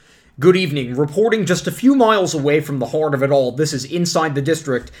Good evening. Reporting just a few miles away from the heart of it all, this is Inside the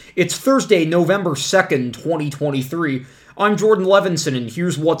District. It's Thursday, November 2nd, 2023. I'm Jordan Levinson, and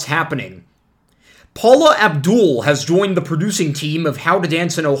here's what's happening. Paula Abdul has joined the producing team of How to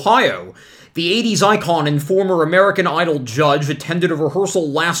Dance in Ohio. The 80s icon and former American Idol judge attended a rehearsal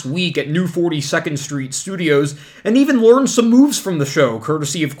last week at New 42nd Street Studios and even learned some moves from the show,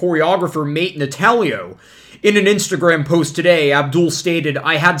 courtesy of choreographer Mate Natalio. In an Instagram post today, Abdul stated,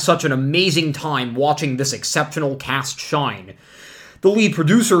 "I had such an amazing time watching this exceptional cast shine." The lead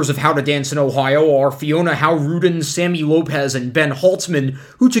producers of How to Dance in Ohio are Fiona Howe-Rudin, Sammy Lopez, and Ben Holtzman,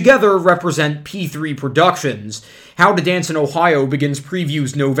 who together represent P3 Productions. How to Dance in Ohio begins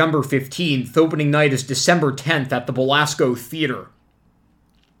previews November 15th. Opening night is December 10th at the Belasco Theater.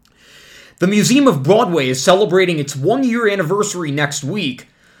 The Museum of Broadway is celebrating its one-year anniversary next week.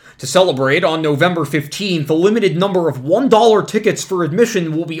 To celebrate, on November 15th, a limited number of $1 tickets for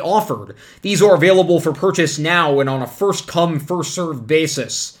admission will be offered. These are available for purchase now and on a first-come, first-served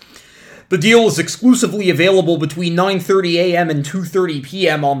basis. The deal is exclusively available between 9:30 a.m. and 2:30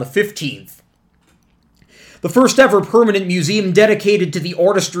 p.m. on the 15th. The first-ever permanent museum dedicated to the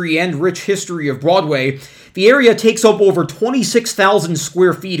artistry and rich history of Broadway, the area takes up over 26,000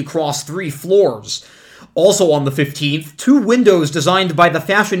 square feet across 3 floors. Also on the 15th, 2 windows designed by the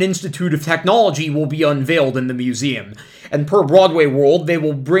Fashion Institute of Technology will be unveiled in the museum, and per Broadway World, they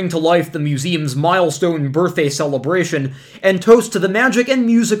will bring to life the museum's milestone birthday celebration and toast to the magic and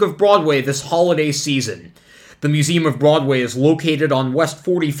music of Broadway this holiday season. The Museum of Broadway is located on West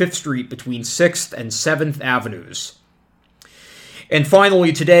 45th Street between 6th and 7th Avenues. And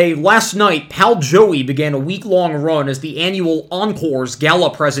finally today, last night, Pal Joey began a week-long run as the annual Encores Gala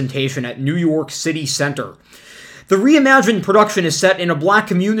presentation at New York City Center. The reimagined production is set in a black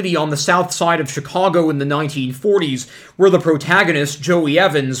community on the south side of Chicago in the 1940s, where the protagonist, Joey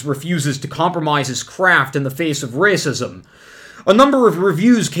Evans, refuses to compromise his craft in the face of racism. A number of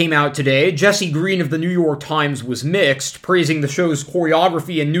reviews came out today. Jesse Green of the New York Times was mixed, praising the show's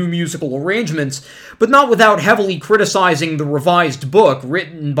choreography and new musical arrangements, but not without heavily criticizing the revised book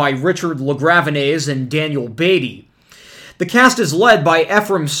written by Richard LaGravenese and Daniel Beatty. The cast is led by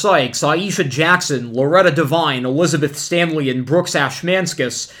Ephraim Sykes, Aisha Jackson, Loretta Devine, Elizabeth Stanley, and Brooks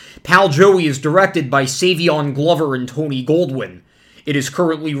Ashmanskas. Pal Joey is directed by Savion Glover and Tony Goldwyn. It is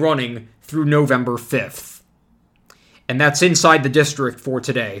currently running through November 5th. And that's Inside the District for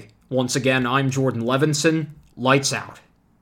today. Once again, I'm Jordan Levinson. Lights out.